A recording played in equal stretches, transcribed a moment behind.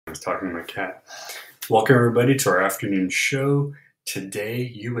talking to my cat. Welcome, everybody, to our afternoon show. Today,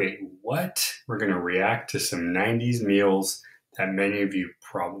 you ate what? We're going to react to some 90s meals that many of you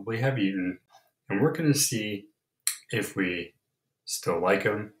probably have eaten, and we're going to see if we still like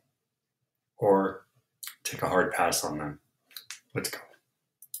them or take a hard pass on them. Let's go.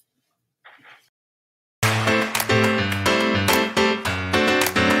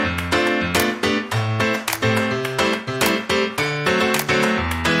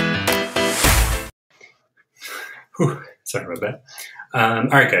 Whew, sorry about that.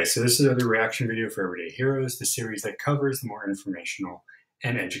 All right, guys, so this is another reaction video for Everyday Heroes, the series that covers the more informational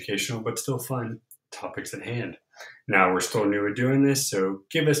and educational, but still fun topics at hand. Now, we're still new at doing this, so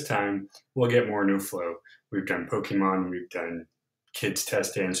give us time. We'll get more new flow. We've done Pokemon, we've done kids'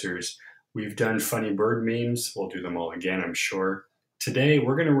 test answers, we've done funny bird memes. We'll do them all again, I'm sure. Today,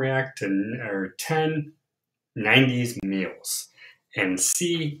 we're going to react to our 10 90s meals and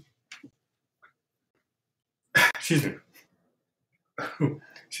see... Excuse me.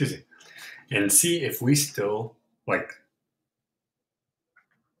 Excuse me. And see if we still like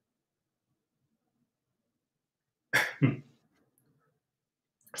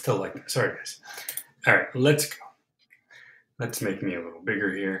sorry guys. All right, let's go. Let's make me a little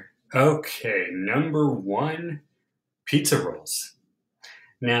bigger here. Okay, number 1, pizza rolls.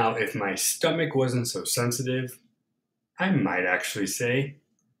 Now, if my stomach wasn't so sensitive, I might actually say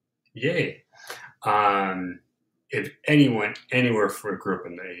yay. If anyone anywhere grew up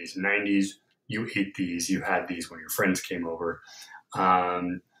in the 80s, 90s, you ate these, you had these when your friends came over.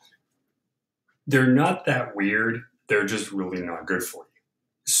 They're not that weird. They're just really not good for you.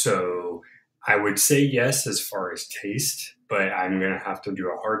 So I would say yes as far as taste, but I'm going to have to do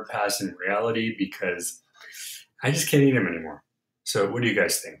a hard pass in reality because I just can't eat them anymore. So what do you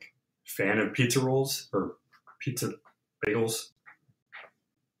guys think? Fan of pizza rolls or pizza bagels?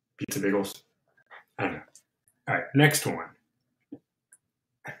 Pizza bagels? I don't know. All right, next one.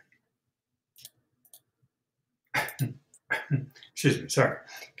 Excuse me, sorry,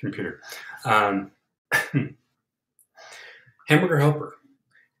 computer. Hamburger Helper.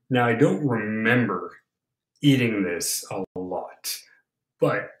 Now, I don't remember eating this a lot,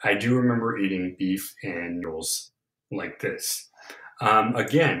 but I do remember eating beef and noodles like this.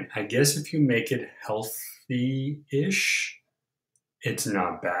 Again, I guess if you make it healthy-ish, it's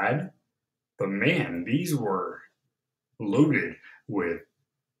not bad. But man, these were loaded with,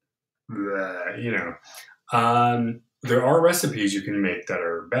 there are recipes you can make that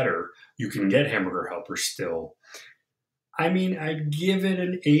are better. You can get Hamburger Helper still. I mean, I'd give it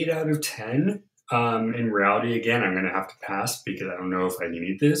an 8 out of 10. In reality, again, I'm going to have to pass because I don't know if I can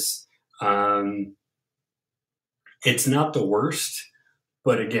eat this. It's not the worst,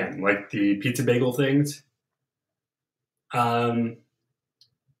 but again, like the pizza bagel things,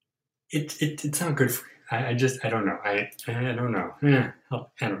 it's not good for you. I don't know. I don't know. I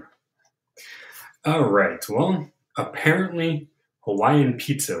don't know. All right. Well, apparently Hawaiian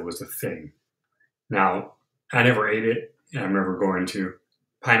pizza was a thing. Now, I never ate it, and I remember going to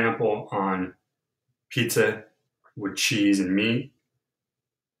pineapple on pizza with cheese and meat.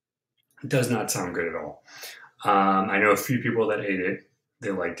 It does not sound good at all. I know a few people that ate it.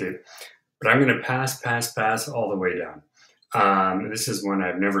 They liked it. But I'm going to pass all the way down. This is one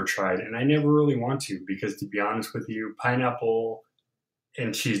I've never tried, and I never really want to because, to be honest with you, pineapple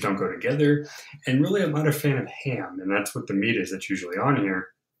and cheese don't go together. And really, I'm not a fan of ham, and that's what the meat is that's usually on here.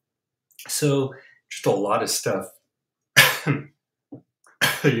 So, just a lot of stuff.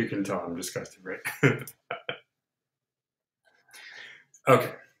 You can tell I'm disgusted, right?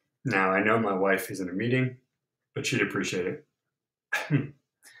 Okay. Now, I know my wife is in a meeting, but she'd appreciate it.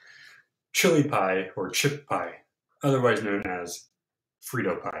 Chili pie or chip pie, otherwise known as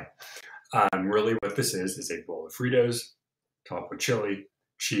Frito pie. Really what this is a bowl of Fritos, topped with chili,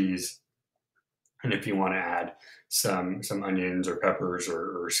 cheese, and if you want to add some onions or peppers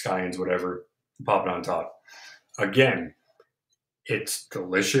or scallions, whatever, pop it on top. Again, it's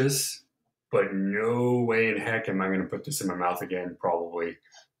delicious, but no way in heck am I going to put this in my mouth again, probably.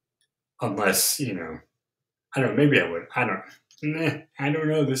 Unless, I don't know, maybe I would. I don't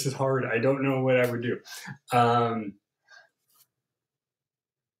know. This is hard. I don't know what I would do.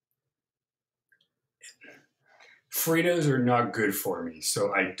 Fritos are not good for me,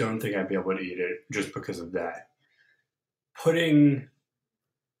 so I don't think I'd be able to eat it just because of that. Putting,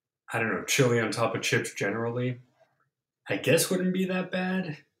 I don't know, chili on top of chips generally, I guess wouldn't be that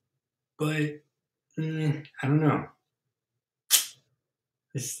bad, but I don't know. I don't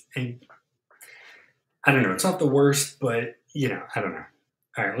know. It's not the worst, but, I don't know.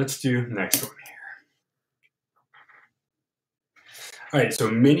 All right, let's do next one here. All right,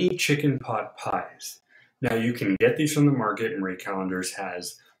 so mini chicken pot pies. Now you can get these from the market, and Ray Callender's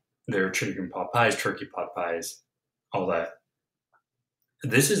has their chicken pot pies, turkey pot pies, all that.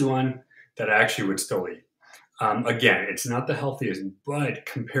 This is one that I actually would still eat. Again, it's not the healthiest, but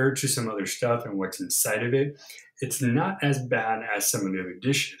compared to some other stuff and what's inside of it, it's not as bad as some of the other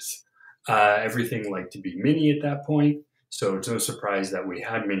dishes. Everything liked to be mini at that point, so it's no surprise that we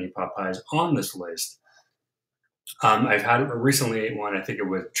had mini pot pies on this list. I've had recently ate one. I think it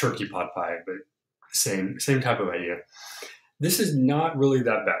was turkey pot pie, but same type of idea. This is not really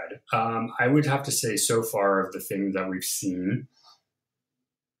that bad. I would have to say, so far of the things that we've seen,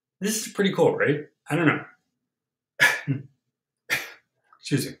 this is pretty cool, right? I don't know.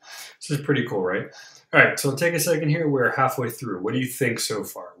 Excuse me. This is pretty cool, right? All right, so take a second here. We're halfway through. What do you think so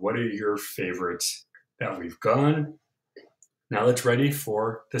far? What are your favorites that we've gone? Now let's ready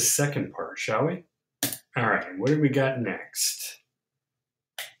for the second part, shall we? All right, what do we got next?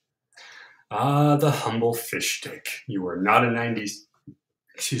 The humble fish stick. You are not a 90s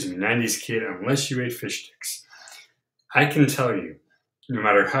kid unless you ate fish sticks. I can tell you, no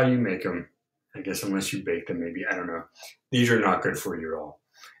matter how you make them, I guess unless you bake them, maybe, I don't know, these are not good for you at all.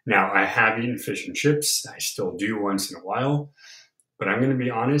 Now, I have eaten fish and chips. I still do once in a while. But I'm going to be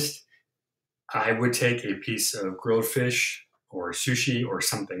honest, I would take a piece of grilled fish or sushi or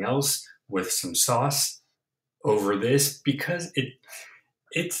something else with some sauce over this because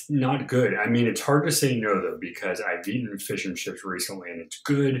it's not good. I mean, it's hard to say no, though, because I've eaten fish and chips recently and it's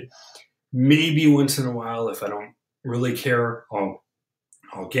good. Maybe once in a while, if I don't really care, I'll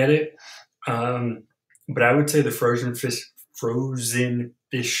get it. But I would say the frozen fish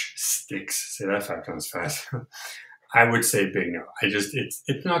sticks. Say that 5 times fast. I would say big no.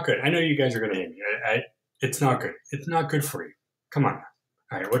 It's not good. I know you guys are going to hate me. It's not good. It's not good for you. Come on.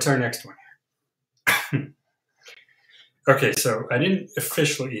 All right, what's our next one? Okay, so I didn't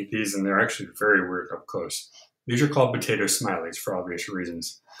officially eat these, and they're actually very weird up close. These are called potato smileys for obvious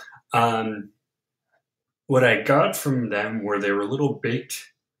reasons. What I got from them were they were little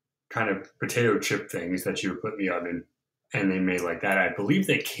baked kind of potato chip things that you would put in the oven, and they made like that. I believe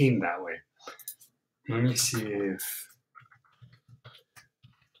they came that way. Let me see if...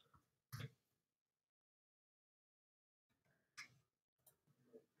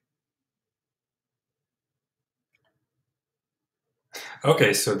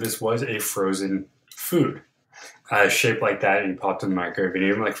 Okay, so this was a frozen food. Shaped like that, and you popped in the microwave and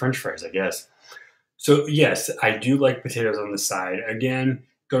ate them like French fries, I guess. So yes, I do like potatoes on the side. Again,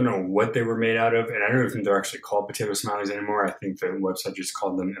 don't know what they were made out of, and I don't think they're actually called potato smileys anymore. I think the website just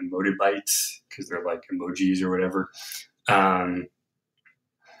called them emoji bites because they're like emojis or whatever.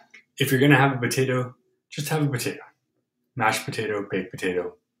 If you're gonna have a potato, just have a potato. Mashed potato, baked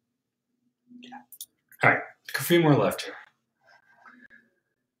potato. Yeah. All right, a few more left here.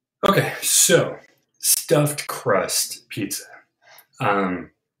 Okay, so stuffed crust pizza.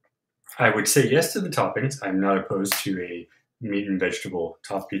 I would say yes to the toppings. I'm not opposed to a meat and vegetable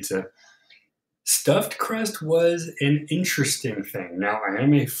top pizza. Stuffed crust was an interesting thing. Now, I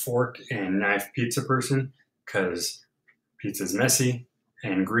am a fork and knife pizza person because pizza's messy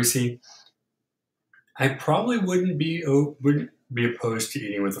and greasy. I probably wouldn't be opposed to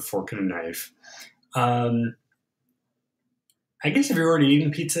eating with a fork and a knife. I guess if you're already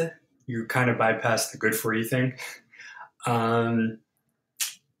eating pizza, you kind of bypass the good for you thing. I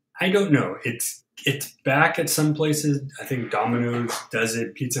don't know. It's back at some places. I think Domino's does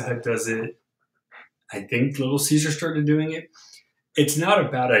it. Pizza Hut does it. I think Little Caesar started doing it. It's not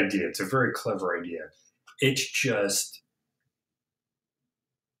a bad idea. It's a very clever idea. It's just,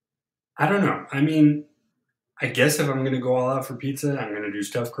 I don't know. I mean, I guess if I'm going to go all out for pizza, I'm going to do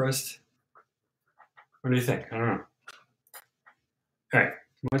stuffed crust. What do you think? I don't know. All right,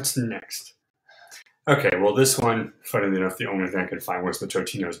 what's next? Okay, well, this one, funnily enough, the only thing I could find was the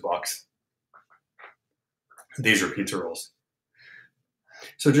Totino's box. These are pizza rolls.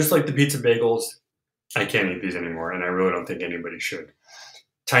 So just like the pizza bagels, I can't eat these anymore, and I really don't think anybody should.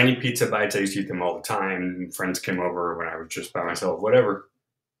 Tiny pizza bites, I used to eat them all the time. Friends came over when I was just by myself, whatever.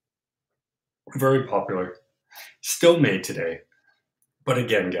 Very popular. Still made today. But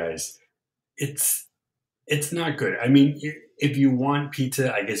again, guys, it's not good. I mean, if you want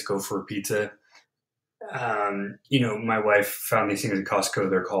pizza, I guess go for a pizza. My wife found these things at Costco.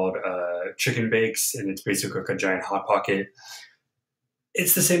 They're called chicken bakes, and it's basically like a giant hot pocket.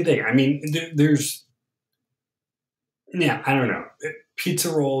 It's the same thing. I mean, I don't know. Pizza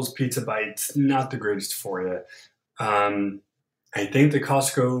rolls, pizza bites, not the greatest for you. I think the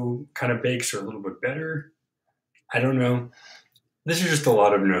Costco kind of bakes are a little bit better. I don't know. This is just a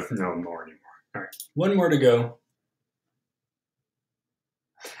lot of no more anymore. All right, one more to go.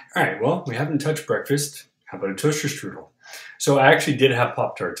 All right, well, we haven't touched breakfast. How about a toaster strudel? So I actually did have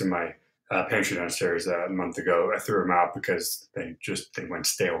Pop-Tarts in my pantry downstairs a month ago. I threw them out because they went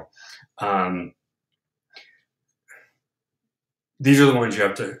stale. Um, these are the ones you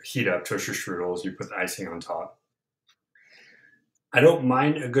have to heat up, toaster strudels. You put the icing on top. I don't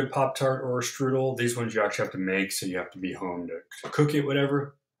mind a good Pop-Tart or a strudel. These ones you actually have to make, so you have to be home to cook it,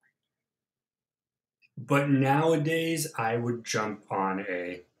 whatever. But nowadays, I would jump on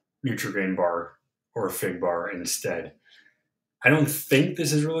a Nutri-Grain bar or a Fig bar instead. I don't think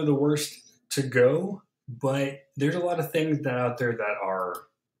this is really the worst to go, but there's a lot of things that out there that are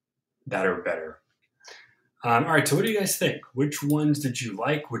better. All right, so what do you guys think? Which ones did you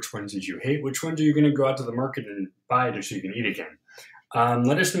like? Which ones did you hate? Which ones are you going to go out to the market and buy just so you can eat again?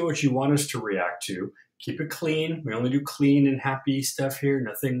 Let us know what you want us to react to. Keep it clean. We only do clean and happy stuff here.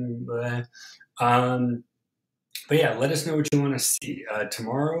 Nothing. But yeah, let us know what you want to see.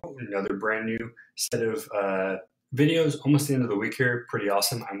 Tomorrow, another brand new set of videos. Almost the end of the week here. Pretty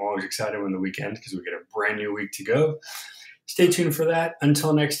awesome. I'm always excited when the weekend because we get a brand new week to go. Stay tuned for that.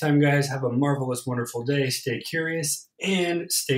 Until next time, guys, have a marvelous, wonderful day. Stay curious and stay